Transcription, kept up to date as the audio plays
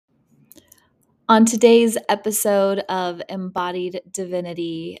On today's episode of Embodied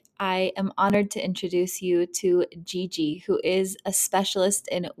Divinity, I am honored to introduce you to Gigi, who is a specialist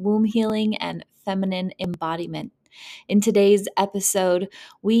in womb healing and feminine embodiment. In today's episode,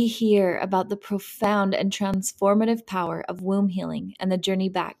 we hear about the profound and transformative power of womb healing and the journey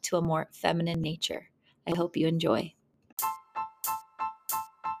back to a more feminine nature. I hope you enjoy.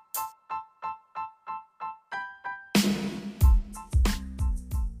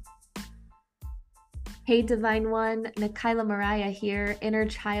 Hey, Divine One, Nikayla Mariah here, inner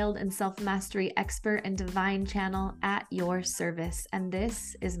child and self mastery expert and divine channel at your service. And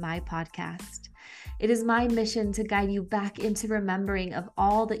this is my podcast. It is my mission to guide you back into remembering of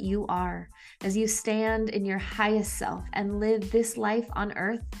all that you are as you stand in your highest self and live this life on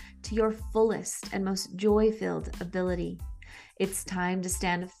earth to your fullest and most joy filled ability. It's time to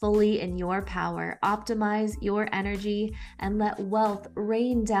stand fully in your power, optimize your energy, and let wealth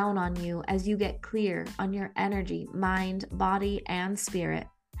rain down on you as you get clear on your energy, mind, body, and spirit.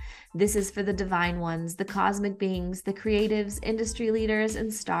 This is for the divine ones, the cosmic beings, the creatives, industry leaders,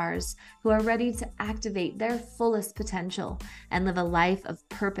 and stars who are ready to activate their fullest potential and live a life of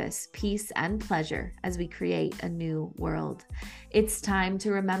purpose, peace, and pleasure as we create a new world. It's time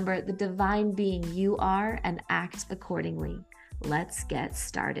to remember the divine being you are and act accordingly. Let's get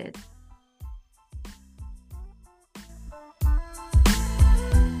started.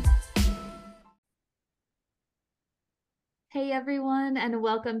 Hey everyone, and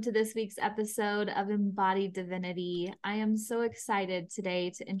welcome to this week's episode of Embodied Divinity. I am so excited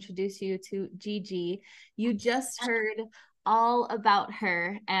today to introduce you to Gigi. You just heard all about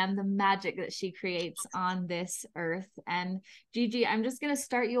her and the magic that she creates on this earth. And Gigi, I'm just going to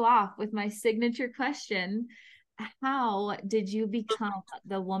start you off with my signature question. How did you become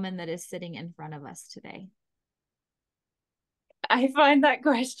the woman that is sitting in front of us today? I find that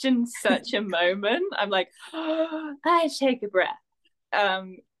question such a moment. I'm like, oh, I take a breath.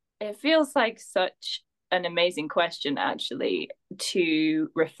 Um, it feels like such an amazing question, actually,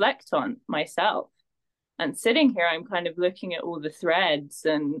 to reflect on myself. And sitting here, I'm kind of looking at all the threads,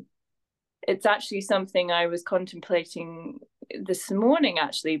 and it's actually something I was contemplating this morning,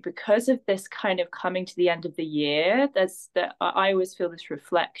 actually, because of this kind of coming to the end of the year. There's that I always feel this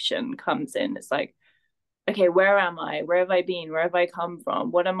reflection comes in. It's like, okay, where am I? Where have I been? Where have I come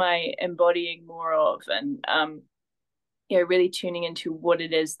from? What am I embodying more of? And really tuning into what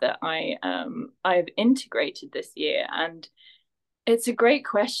it is that I've integrated this year. And it's a great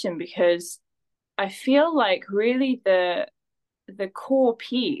question because I feel like really the core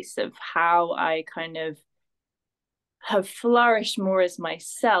piece of how I kind of have flourished more as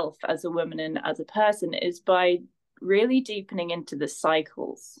myself as a woman and as a person is by really deepening into the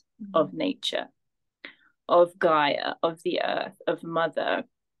cycles of nature, of Gaia, of the earth, of mother.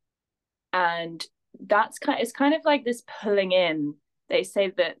 And it's kind of like this pulling in. They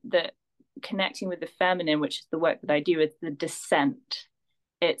say that connecting with the feminine, which is the work that I do, is the descent.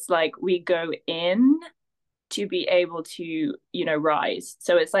 It's like we go in to be able to, rise.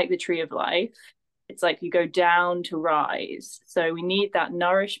 So it's like the tree of life. It's like you go down to rise. So we need that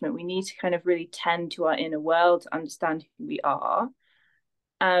nourishment. We need to kind of really tend to our inner world to understand who we are.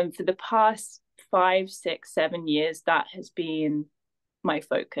 For the past 5, 6, 7 years, that has been my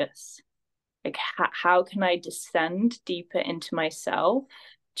focus. Like, how can I descend deeper into myself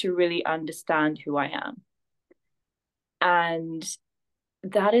to really understand who I am? And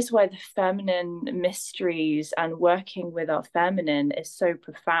that is why the feminine mysteries and working with our feminine is so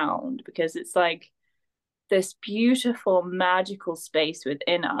profound, because it's like this beautiful magical space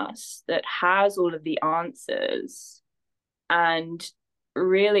within us that has all of the answers. And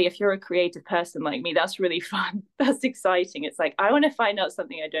really, if you're a creative person like me, that's really fun. That's exciting. It's like, I want to find out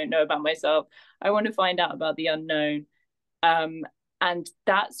something I don't know about myself. I want to find out about the unknown. um, and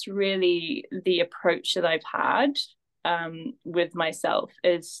that's really the approach that I've had with myself,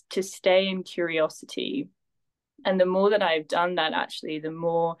 is to stay in curiosity. And the more that I've done that, actually, the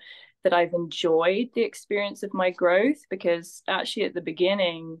more that I've enjoyed the experience of my growth. Because actually at the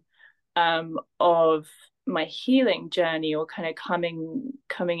beginning of my healing journey, or kind of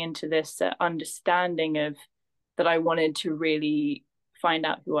coming into this understanding of that I wanted to really find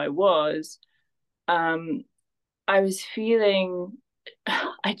out who I was, um, I was feeling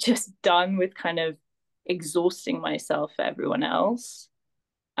I just done with kind of exhausting myself for everyone else.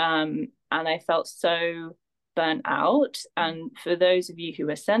 And I felt so burnt out. And for those of you who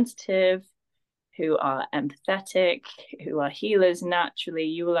are sensitive, who are empathetic, who are healers naturally,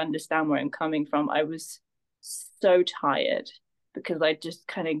 you will understand where I'm coming from. I was so tired because I just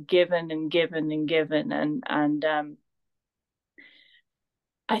kind of given and given and given, and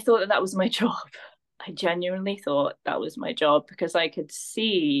I thought that that was my job. I genuinely thought that was my job because I could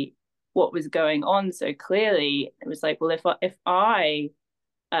see what was going on so clearly. It was like, well, if I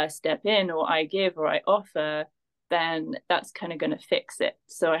step in, or I give, or I offer, then that's kind of going to fix it.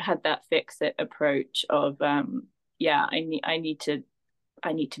 So I had that fix it approach of, yeah, I need to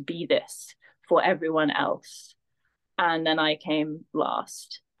be this for everyone else. And then I came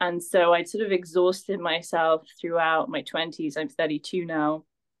last. And so I'd sort of exhausted myself throughout my 20s. I'm 32 now.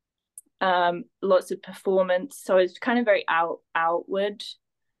 Lots of performance. So I was kind of very outward,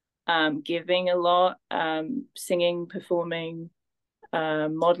 giving a lot, singing, performing,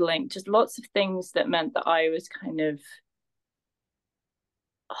 modeling, just lots of things that meant that I was kind of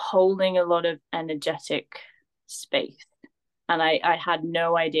holding a lot of energetic space. And I had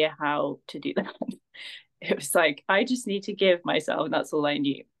no idea how to do that. It was like, I just need to give myself, and that's all I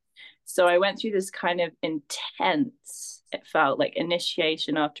knew. So I went through this kind of intense, it felt like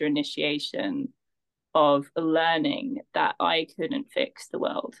initiation after initiation of learning that I couldn't fix the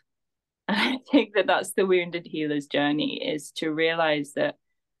world. And I think that that's the wounded healer's journey, is to realize that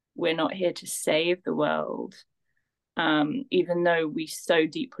we're not here to save the world. Even though we so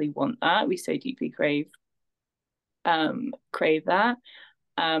deeply want that, we so deeply crave that.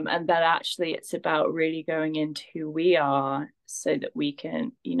 And that actually it's about really going into who we are so that we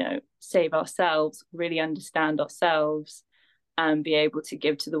can, save ourselves, really understand ourselves, and be able to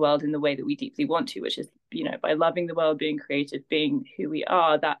give to the world in the way that we deeply want to, which is, by loving the world, being creative, being who we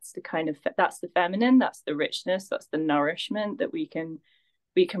are. That's the feminine, that's the richness, that's the nourishment that we can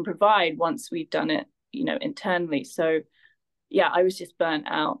provide once we've done it, internally. So yeah, I was just burnt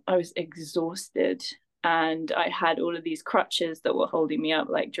out. I was exhausted. And I had all of these crutches that were holding me up,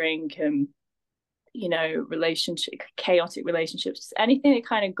 like drink and, chaotic relationships, anything that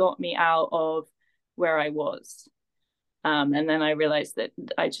kind of got me out of where I was. And then I realized that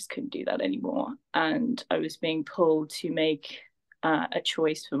I just couldn't do that anymore. And I was being pulled to make a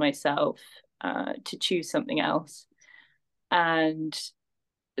choice for myself, to choose something else. And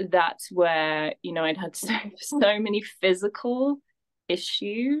that's where, I'd had so many physical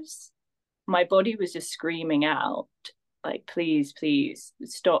issues. My body was just screaming out, like, please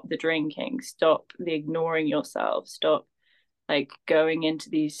stop the drinking, stop the ignoring yourself, stop like going into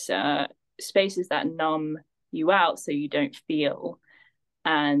these spaces that numb you out so you don't feel.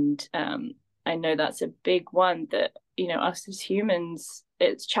 And I know that's a big one that, us as humans,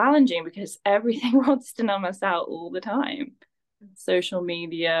 it's challenging because everything wants to numb us out all the time. Social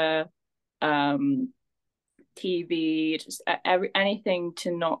media, TV, just anything to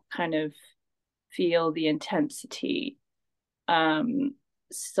not kind of feel the intensity.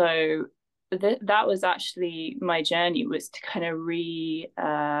 So that was actually my journey, was to kind of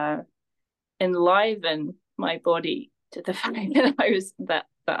enliven my body to the fact that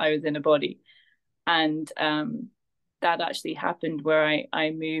I was in a body. And that actually happened where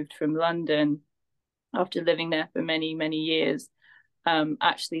I moved from London after living there for many, many years,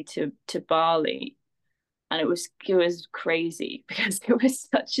 actually to Bali. And it was crazy because it was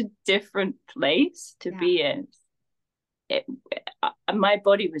such a different place to be in. My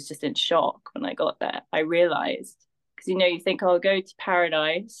body was just in shock when I got there. I realized, because you think I'll go to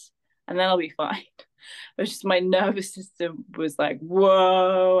paradise and then I'll be fine. It was just my nervous system was like,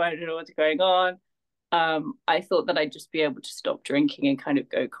 whoa, I don't know what's going on. I thought that I'd just be able to stop drinking and kind of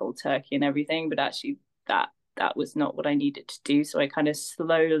go cold turkey and everything, but actually that was not what I needed to do. So I kind of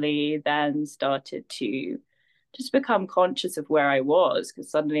slowly then started to just become conscious of where I was, because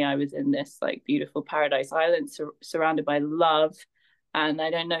suddenly I was in this like beautiful paradise island surrounded by love. And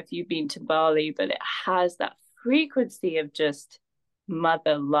I don't know if you've been to Bali, but it has that frequency of just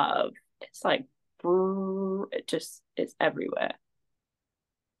mother love. It's like, it's everywhere.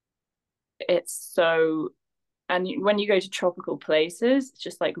 It's so, and when you go to tropical places, it's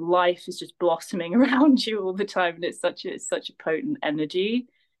just like life is just blossoming around you all the time, and it's such a potent energy.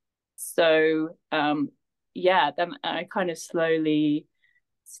 So yeah, then I kind of slowly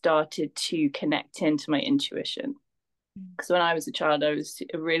started to connect into my intuition, because when I was a child, I was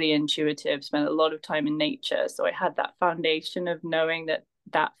really intuitive, spent a lot of time in nature, so I had that foundation of knowing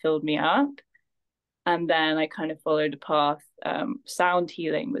that filled me up. And then I kind of followed a path. Sound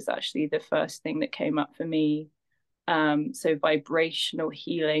healing was actually the first thing that came up for me. So vibrational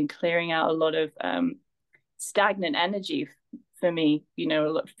healing, clearing out a lot of stagnant energy for me, a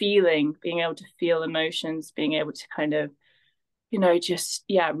lot of feeling, being able to feel emotions, being able to kind of, just,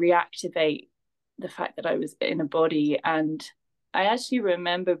 reactivate the fact that I was in a body. And I actually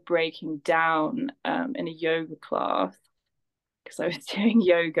remember breaking down in a yoga class, because I was doing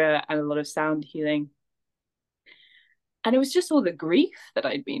yoga and a lot of sound healing. And it was just all the grief that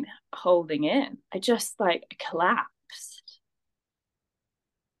I'd been holding in. I just like collapsed.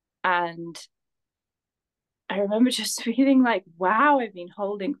 And I remember just feeling like, wow, I've been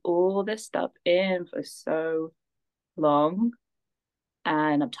holding all this stuff in for so long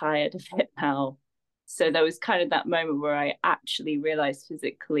and I'm tired of it now. So there was kind of that moment where I actually realized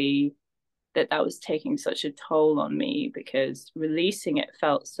physically that that was taking such a toll on me, because releasing it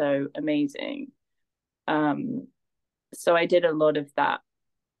felt so amazing. Um, so I did a lot of that,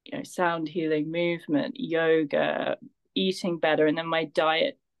 sound healing, movement, yoga, eating better. And then my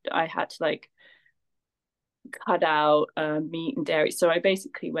diet, I had to like cut out meat and dairy. So I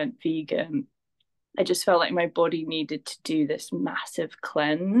basically went vegan. I just felt like my body needed to do this massive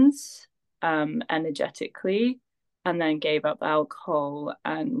cleanse energetically, and then gave up alcohol,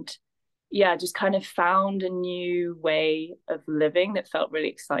 and yeah, just kind of found a new way of living that felt really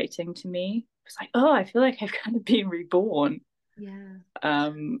exciting to me. It was like, oh, I feel like I've kind of been reborn.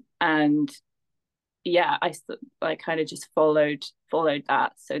 Yeah. And yeah, I kind of just followed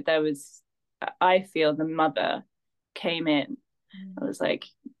that. So there was, I feel the mother came in. I was like,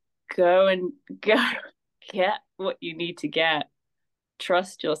 go and go get what you need to get,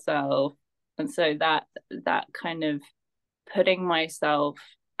 trust yourself. And so that kind of putting myself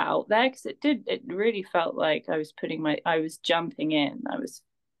out there, because it really felt like I was jumping in,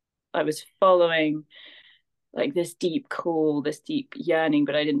 I was following like this deep call, this deep yearning,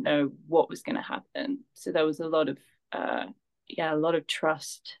 but I didn't know what was going to happen. So there was a lot of a lot of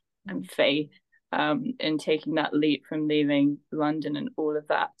trust and faith in taking that leap from leaving London and all of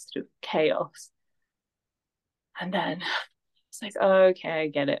that sort of chaos. And then it's like, oh, okay, I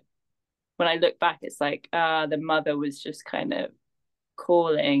get it. When I look back, it's like the mother was just kind of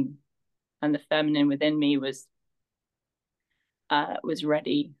calling, and the feminine within me was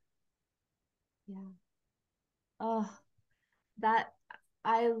ready. Yeah. Oh, that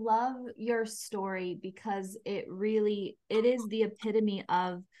I love your story because it is the epitome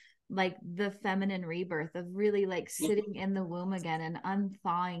of like the feminine rebirth, of really like sitting in the womb again and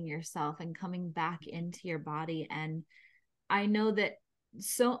unthawing yourself and coming back into your body. And I know that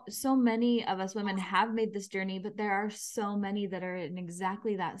so many of us women have made this journey, but there are so many that are in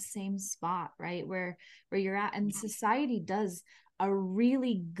exactly that same spot, right? Where you're at. And society does a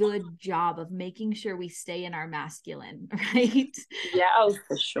really good job of making sure we stay in our masculine, right? Yeah, oh,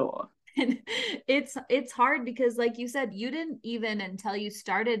 for sure. And it's hard because like you said, you didn't even until you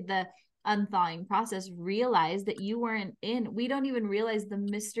started the unthawing process realize that you weren't in. We don't even realize the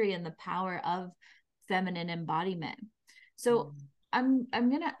mystery and the power of feminine embodiment. So I'm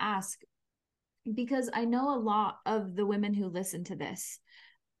going to ask, because I know a lot of the women who listen to this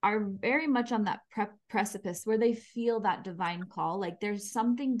are very much on that precipice where they feel that divine call, like there's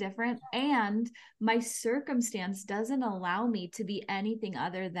something different and my circumstance doesn't allow me to be anything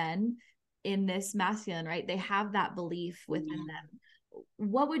other than in this masculine, right? They have that belief within them.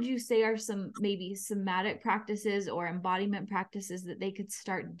 What would you say are some maybe somatic practices or embodiment practices that they could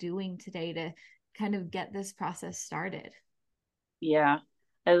start doing today to kind of get this process started? Yeah,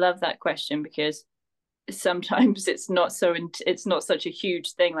 I love that question, because sometimes it's not such a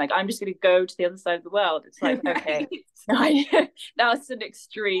huge thing, like I'm just going to go to the other side of the world. It's like, okay, that's an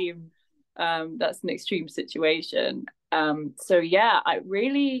extreme situation. So yeah, I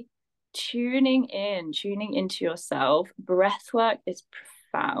really tuning into yourself. Breath work is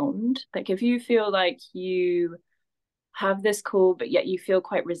profound. Like if you feel like you have this call but yet you feel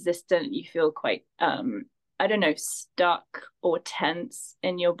quite resistant, you feel quite I don't know, stuck or tense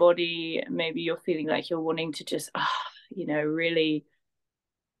in your body, maybe you're feeling like you're wanting to just really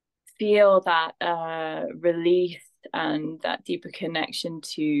feel that release and that deeper connection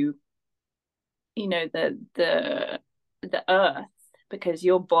to the earth, because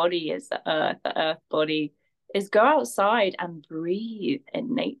your body is the earth body, is go outside and breathe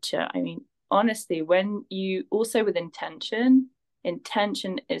in nature. I mean, honestly, when you also with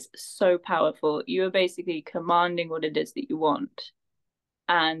intention is so powerful. You are basically commanding what it is that you want.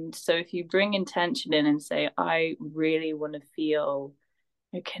 And so if you bring intention in and say, I really want to feel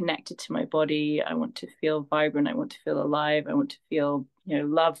connected to my body, I want to feel vibrant, I want to feel alive, I want to feel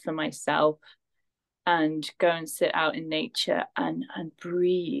love for myself, and go and sit out in nature and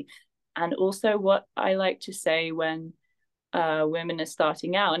breathe. And also what I like to say when women are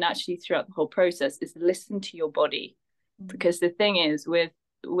starting out, and actually throughout the whole process, is listen to your body. Because the thing is, with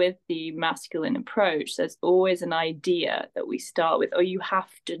the masculine approach, there's always an idea that we start with, oh, you have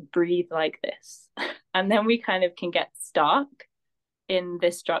to breathe like this. And then we kind of can get stuck in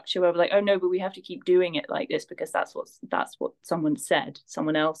this structure where we're like, oh no, but we have to keep doing it like this because that's what someone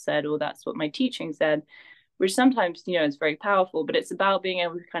else said, or that's what my teaching said. which sometimes, you know, is very powerful, but it's about being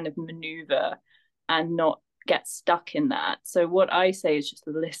able to kind of maneuver and not get stuck in that. So what I say is just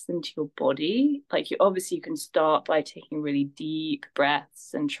listen to your body. Like, you can start by taking really deep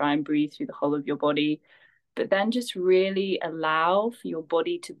breaths and try and breathe through the whole of your body, but then just really allow for your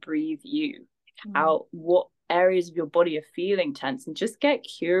body to breathe you out. What areas of your body are feeling tense, and just get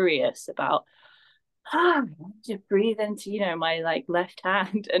curious about, to breathe into, you know, my like left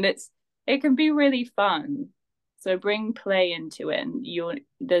hand, and it can be really fun. So bring play into it, and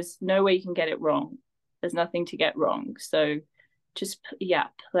there's no way you can get it wrong. There's nothing to get wrong. So just, yeah,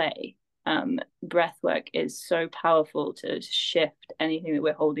 play. Breath work is so powerful to shift anything that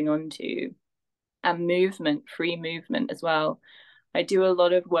we're holding on to. And movement, free movement as well. I do a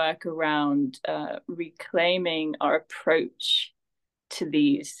lot of work around reclaiming our approach to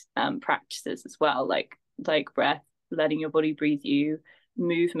these practices as well, like breath, letting your body breathe you,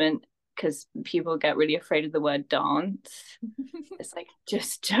 movement, because people get really afraid of the word dance. It's like,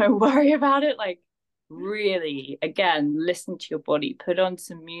 just don't worry about it. Like, really, again, listen to your body, put on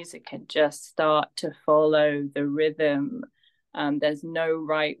some music and just start to follow the rhythm. There's no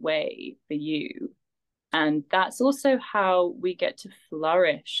right way for you. And that's also how we get to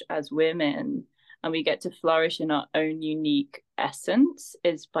flourish as women, and we get to flourish in our own unique essence,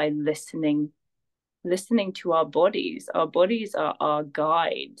 is by listening to our bodies. Our bodies are our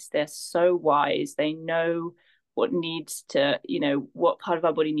guides. They're so wise. They know what needs to, you know, what part of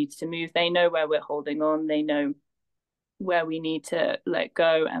our body needs to move. They know where we're holding on. They know where we need to let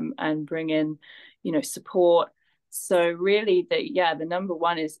go and bring in, you know, support. So really, the number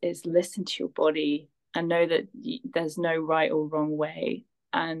one is listen to your body and know that there's no right or wrong way.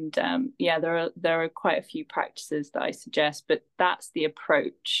 And there are quite a few practices that I suggest, but that's the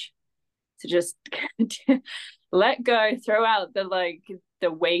approach. To just let go, throw out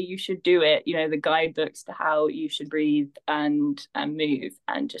the way you should do it, you know, the guidebooks to how you should breathe and move,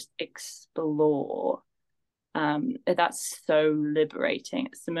 and just explore. That's so liberating.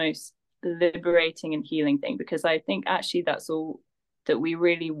 It's the most liberating and healing thing, because I think actually that's all that we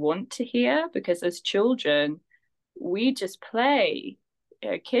really want to hear, because as children we just play.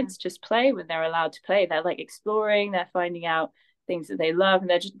 You know, kids just play when they're allowed to play. They're like exploring, they're finding out things that they love,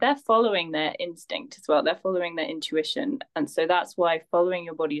 and they're following their instinct as well. They're following their intuition. And so that's why following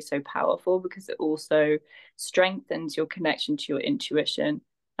your body is so powerful, because it also strengthens your connection to your intuition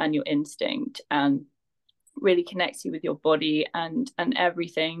and your instinct, and really connects you with your body and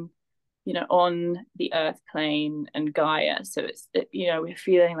everything, you know, on the earth plane and Gaia. So it's, you know, we're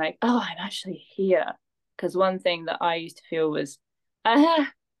feeling like, oh, I'm actually here. Because one thing that I used to feel was, I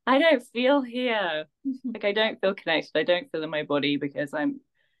don't feel here. Like, I don't feel connected. I don't feel in my body, because I'm,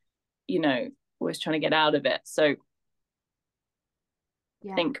 you know, always trying to get out of it. So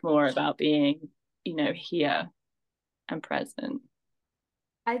think more about being, you know, here and present.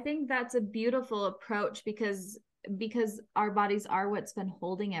 I think that's a beautiful approach, because our bodies are what's been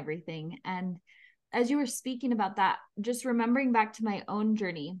holding everything. And as you were speaking about that, just remembering back to my own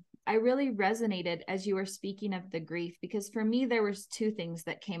journey, I really resonated as you were speaking of the grief, because for me, there was two things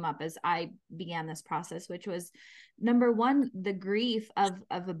that came up as I began this process, which was, number one, the grief of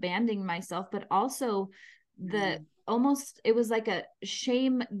abandoning myself, but also almost, it was like a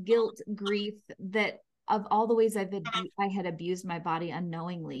shame, guilt, grief that of all the ways I had abused my body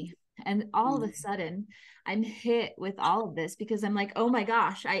unknowingly. And all of a sudden I'm hit with all of this, because I'm like, oh my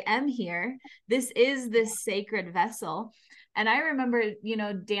gosh, I am here. This is this sacred vessel. And I remember, you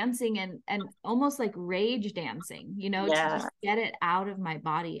know, dancing and almost like rage dancing, you know, to just get it out of my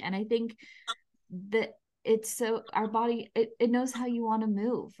body. And I think that it's so, our body, it knows how you want to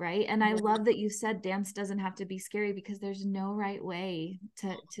move, right? And I love that you said dance doesn't have to be scary, because there's no right way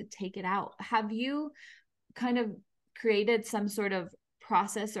to take it out. Have you kind of created some sort of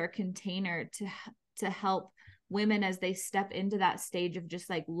process or container to help women as they step into that stage of just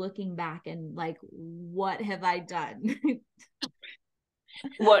like looking back and like, what have I done?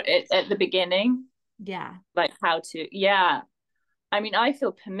 What, at the beginning? Yeah. Like how to, I mean, I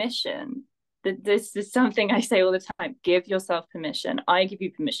feel permission. This is something I say all the time. Give yourself permission. I give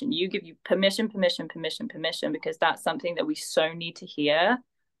you permission. You give you permission, because that's something that we so need to hear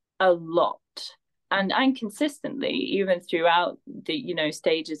a lot. And consistently, even throughout the, you know,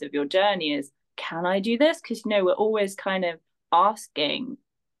 stages of your journey, is, can I do this? Because, you know, we're always kind of asking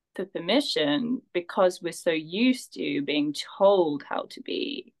for permission, because we're so used to being told how to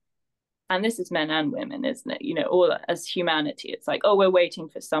be. And this is men and women, isn't it? You know, all as humanity, it's like, oh, we're waiting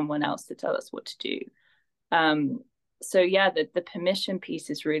for someone else to tell us what to do. So yeah, the permission piece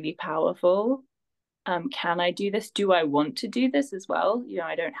is really powerful. can I do this? Do I want to do this as well?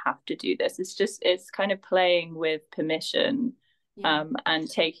 I don't have to do this. It's kind of playing with permission, and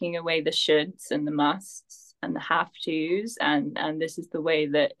taking away the shoulds and the musts and the have tos, and this is the way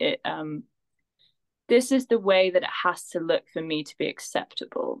that it has to look for me to be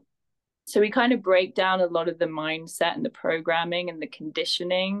acceptable. So we kind of break down a lot of the mindset and the programming and the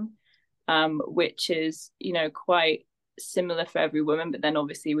conditioning, which is, quite similar for every woman, but then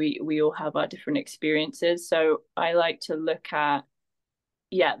obviously we all have our different experiences. So I like to look at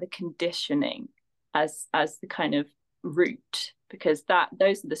the conditioning as the kind of root, because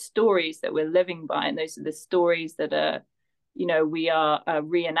those are the stories that we're living by, and those are the stories that are we are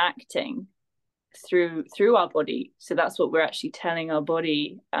reenacting through our body. So that's what we're actually telling our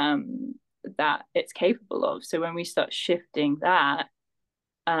body that it's capable of. So when we start shifting that,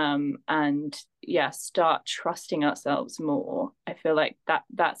 and start trusting ourselves more, I feel like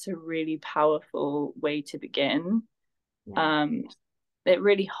that's a really powerful way to begin. It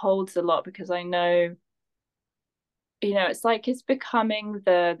really holds a lot, because I know, it's like it's becoming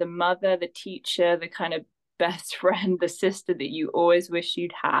the mother, the teacher, the kind of best friend, the sister that you always wish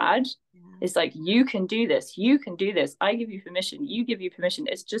you'd had. It's like, you can do this, I give you permission, you give you permission.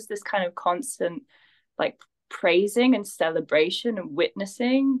 It's just this kind of constant like praising and celebration and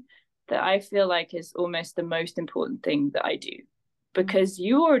witnessing that I feel like is almost the most important thing that I do, because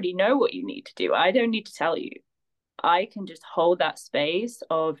you already know what you need to do. I don't need to tell you. I can just hold that space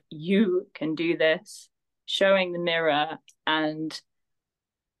of, you can do this, showing the mirror. And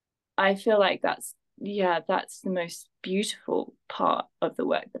I feel like that's the most beautiful part of the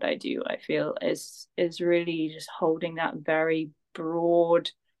work that I do. I feel is really just holding that very broad,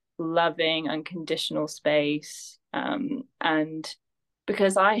 loving, unconditional space. And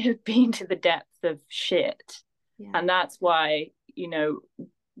because I have been to the depth of shit, and that's why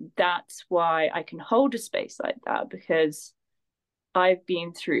I can hold a space like that, because I've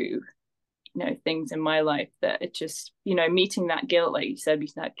been through things in my life that it just meeting that guilt, like you said,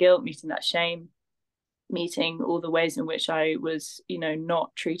 meeting that shame, meeting all the ways in which I was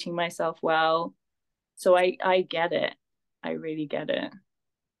not treating myself well. So I get it. I really get it.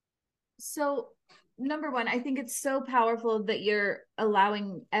 So number one, I think it's so powerful that you're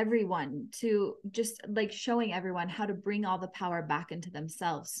allowing everyone to just like showing everyone how to bring all the power back into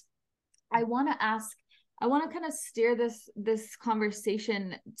themselves. I want to kind of steer this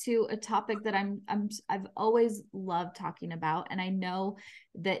conversation to a topic that I've always loved talking about, and I know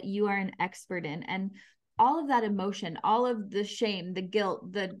that you are an expert in. And all of that emotion, all of the shame, the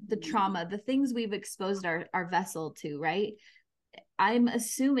guilt, the trauma, the things we've exposed our vessel to, right? I'm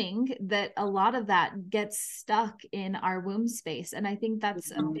assuming that a lot of that gets stuck in our womb space. And I think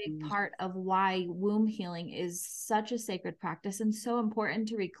that's a big part of why womb healing is such a sacred practice and so important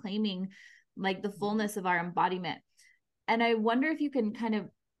to reclaiming like the fullness of our embodiment. And I wonder if you can kind of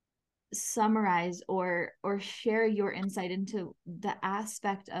summarize or share your insight into the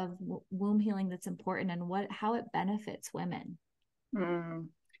aspect of womb healing that's important and how it benefits women.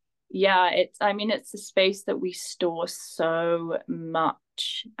 It's a space that we store so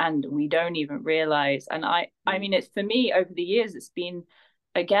much and we don't even realize. And I mean, it's, for me, over the years, it's been,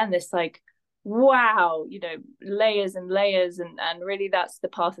 again, this like, wow, layers and layers, and really that's the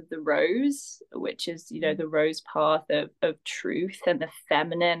path of the rose, which is the rose path of truth and the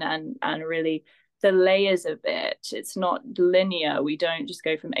feminine, and really the layers of it. It's not linear. We don't just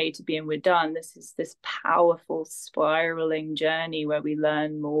go from A to B and we're done. This is this powerful spiraling journey where we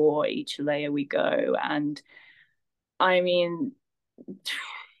learn more each layer we go. And I mean,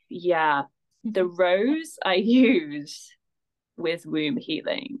 the rose I use with womb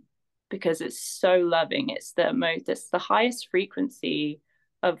healing because it's so loving. It's the highest frequency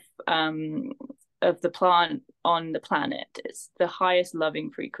of the plant on the planet. It's the highest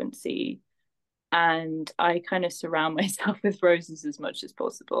loving frequency. And I kind of surround myself with roses as much as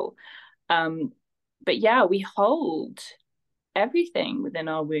possible. But we hold everything within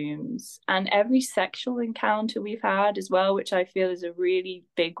our wombs, and every sexual encounter we've had as well, which I feel is a really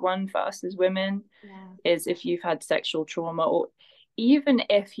big one for us as women, is if you've had sexual trauma, or even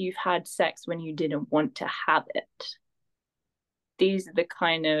if you've had sex when you didn't want to have it. These are the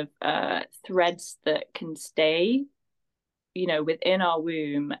kind of threads that can stay, within our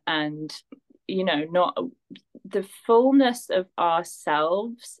womb, and not the fullness of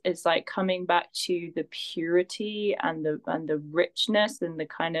ourselves is like coming back to the purity and the richness and the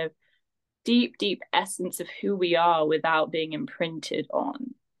kind of deep essence of who we are without being imprinted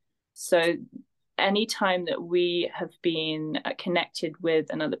on. So anytime that we have been connected with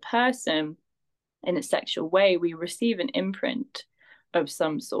another person in a sexual way, we receive an imprint of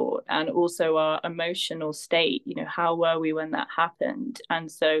some sort, and also our emotional state. You know, how were we when that happened?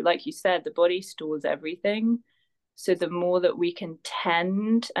 And so, like you said, the body stores everything. So the more that we can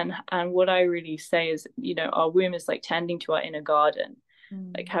tend, and what I really say is, you know, our womb is like tending to our inner garden.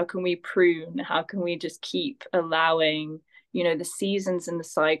 Like, how can we prune? How can we just keep allowing, you know, the seasons and the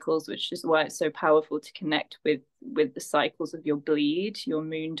cycles, which is why it's so powerful to connect with the cycles of your bleed, your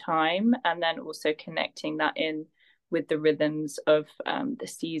moon time, and then also connecting that in with the rhythms of the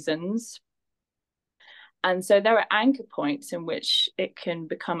seasons. And so there are anchor points in which it can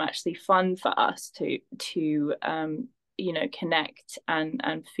become actually fun for us to you know, connect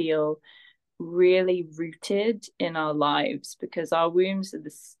and feel really rooted in our lives, because our wombs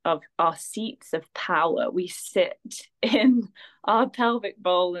are of our seats of power. We sit in our pelvic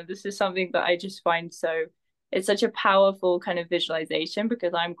bowl, and this is something that I just find so, it's such a powerful kind of visualization,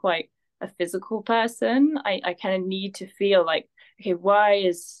 because I'm quite a physical person. I kind of need to feel like, okay, why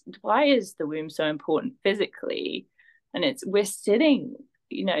is the womb so important physically? And it's, we're sitting,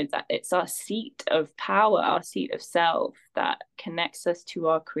 you know, that it's our seat of power, our seat of self, that connects us to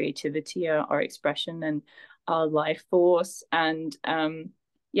our creativity, our expression, and our life force. And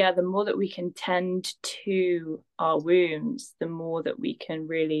yeah, the more that we can tend to our wombs, the more that we can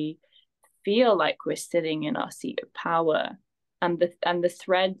really feel like we're sitting in our seat of power. And the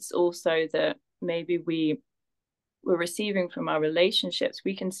threads also that maybe we're receiving from our relationships,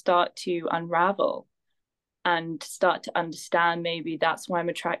 we can start to unravel and start to understand, maybe that's why I'm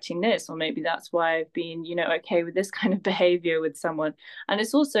attracting this, or maybe that's why I've been, you know, okay with this kind of behavior with someone. And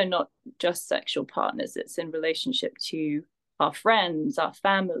it's also not just sexual partners, it's in relationship to our friends, our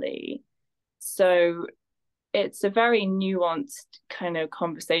family. So it's a very nuanced kind of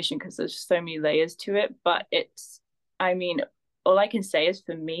conversation, because there's so many layers to it. But it's, I mean, all I can say is,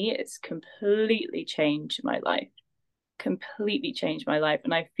 for me, it's completely changed my life, completely changed my life.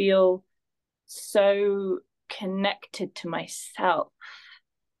 And I feel so connected to myself,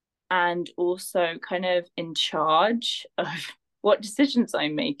 and also kind of in charge of what decisions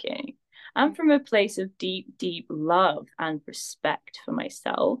I'm making, and from a place of deep, deep love and respect for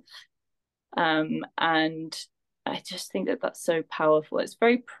myself. And I just think that that's so powerful. It's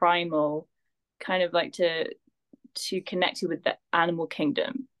very primal, kind of like to connect you with the animal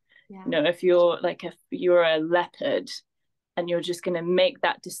kingdom. Yeah. You know, if you're a leopard, and you're just going to make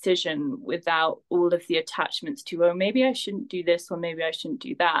that decision without all of the attachments to, oh, maybe I shouldn't do this, or maybe I shouldn't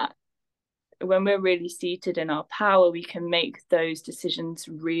do that. When we're really seated in our power, we can make those decisions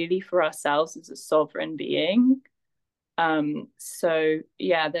really for ourselves as a sovereign being. So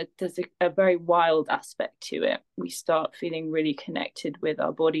yeah, there's a very wild aspect to it. We start feeling really connected with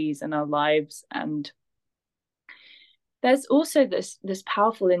our bodies and our lives. And there's also this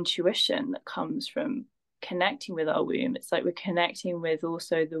powerful intuition that comes from connecting with our womb. It's like we're connecting with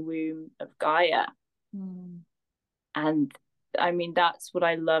also the womb of Gaia. And I mean, that's what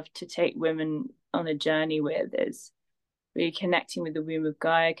I love to take women on a journey with, is really connecting with the womb of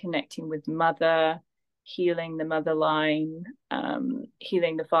Gaia, connecting with mother, healing the mother line,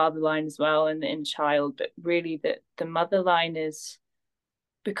 healing the father line as well, and the inner child. But really the mother line is,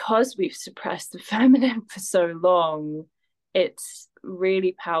 because we've suppressed the feminine for so long, it's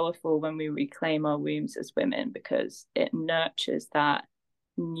really powerful when we reclaim our wombs as women, because it nurtures that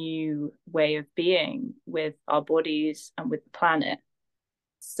new way of being with our bodies and with the planet.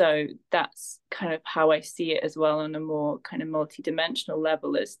 So that's kind of how I see it as well, on a more kind of multi-dimensional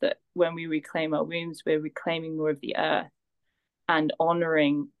level, is that when we reclaim our wombs, we're reclaiming more of the earth, and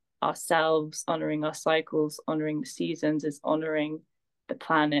honoring ourselves, honoring our cycles, honoring the seasons, is honoring the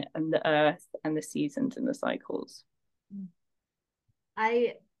planet and the earth and the seasons and the cycles.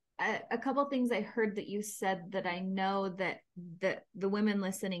 A couple things I heard that you said that I know that the women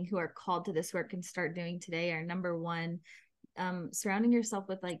listening who are called to this work can start doing today are: number one, surrounding yourself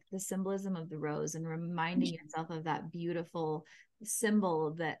with like the symbolism of the rose, and reminding yourself of that beautiful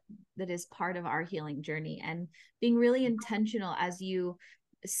symbol that is part of our healing journey, and being really intentional as you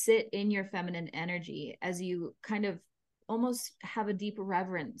sit in your feminine energy, as you kind of almost have a deep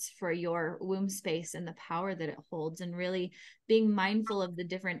reverence for your womb space and the power that it holds, and really being mindful of the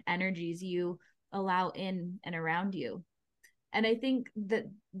different energies you allow in and around you. And I think that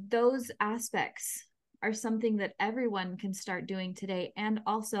those aspects are something that everyone can start doing today. And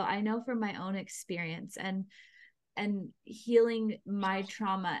also, I know from my own experience and healing my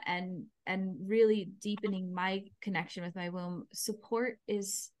trauma and really deepening my connection with my womb, support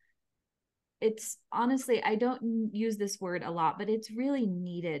is it's honestly, I don't use this word a lot, but it's really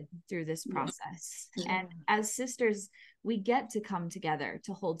needed through this process. And as sisters, we get to come together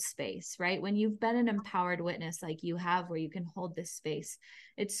to hold space, right? When you've been an empowered witness like you have, where you can hold this space,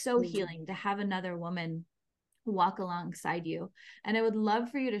 it's so healing to have another woman walk alongside you. And I would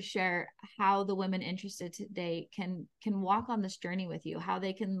love for you to share how the women interested today can walk on this journey with you, how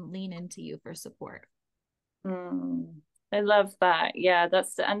they can lean into you for support. I love that. Yeah,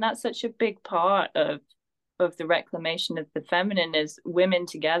 that's such a big part of the reclamation of the feminine, is women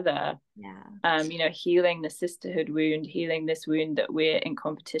together. Yeah. You know, healing the sisterhood wound, healing this wound that we're in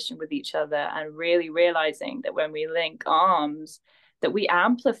competition with each other, and really realizing that when we link arms, that we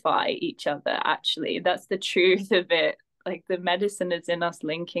amplify each other. Actually, that's the truth of it. Like, the medicine is in us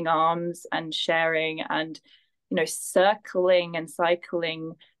linking arms and sharing, and, you know, circling and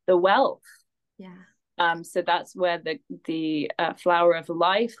cycling the wealth. Yeah. So that's where the flower of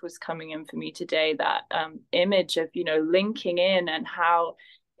life was coming in for me today, that image of, you know, linking in and how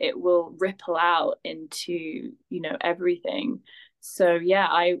it will ripple out into, you know, everything. So yeah,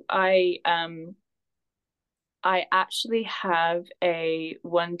 I actually have a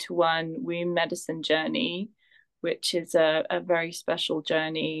one-to-one womb medicine journey, which is a very special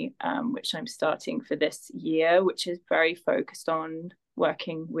journey, which I'm starting for this year, which is very focused on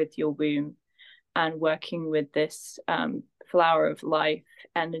working with your womb and working with this flower of life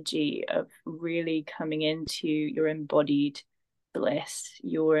energy of really coming into your embodied bliss,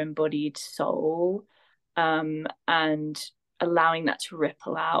 your embodied soul, and allowing that to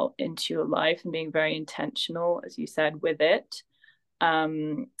ripple out into your life, and being very intentional, as you said, with it.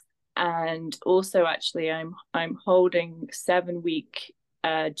 And also, actually, I'm holding 7-week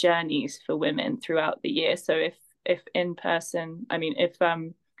journeys for women throughout the year. So if in person, I mean, if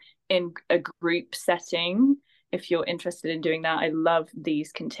in a group setting, if you're interested in doing that, I love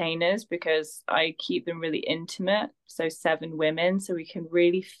these containers because I keep them really intimate. So 7 women, so we can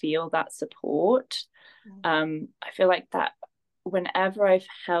really feel that support. I feel like that whenever I've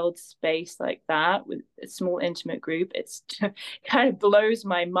held space like that with a small intimate group, it's kind of blows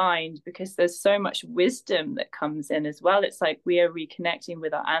my mind, because there's so much wisdom that comes in as well. It's like we are reconnecting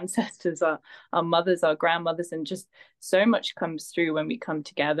with our ancestors, our mothers, our grandmothers, and just so much comes through when we come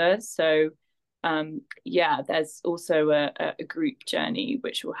together. So yeah, there's also a group journey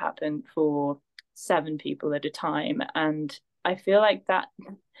which will happen for 7 people at a time, and I feel like that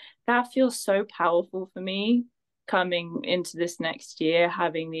feels so powerful for me, coming into this next year,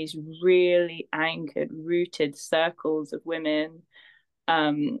 having these really anchored, rooted circles of women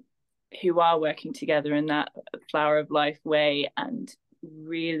who are working together in that flower of life way, and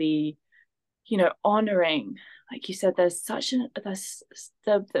really, you know, honoring, like you said, there's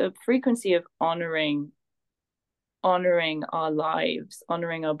the frequency of honoring our lives,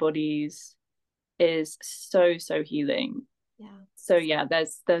 honoring our bodies is so healing. Yeah. So yeah,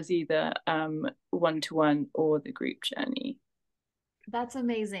 there's either one-to-one or the group journey. That's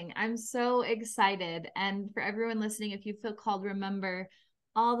amazing. I'm so excited. And for everyone listening, if you feel called, remember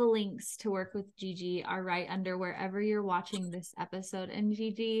all the links to work with Gigi are right under wherever you're watching this episode. And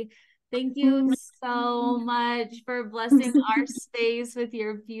Gigi, thank you so much for blessing our space with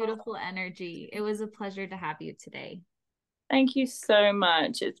your beautiful energy. It was a pleasure to have you today. Thank you so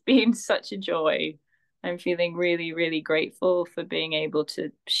much. It's been such a joy. I'm feeling really, really grateful for being able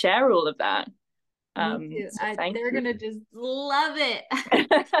to share all of that. Me too. So they're going to just love it.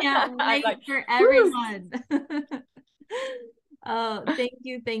 I can't wait for everyone. Oh, thank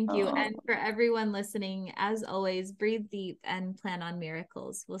you. Thank you. And for everyone listening, as always, breathe deep and plan on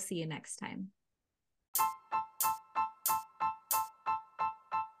miracles. We'll see you next time.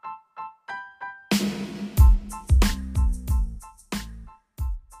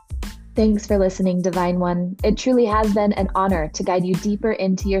 Thanks for listening, Divine One. It truly has been an honor to guide you deeper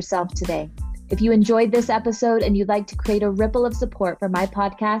into yourself today. If you enjoyed this episode and you'd like to create a ripple of support for my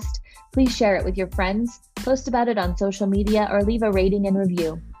podcast, please share it with your friends, post about it on social media, or leave a rating and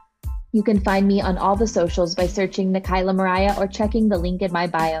review. You can find me on all the socials by searching Nikayla Mariah or checking the link in my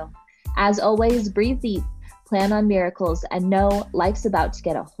bio. As always, breathe deep, plan on miracles, and know life's about to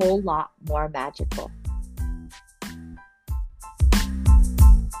get a whole lot more magical.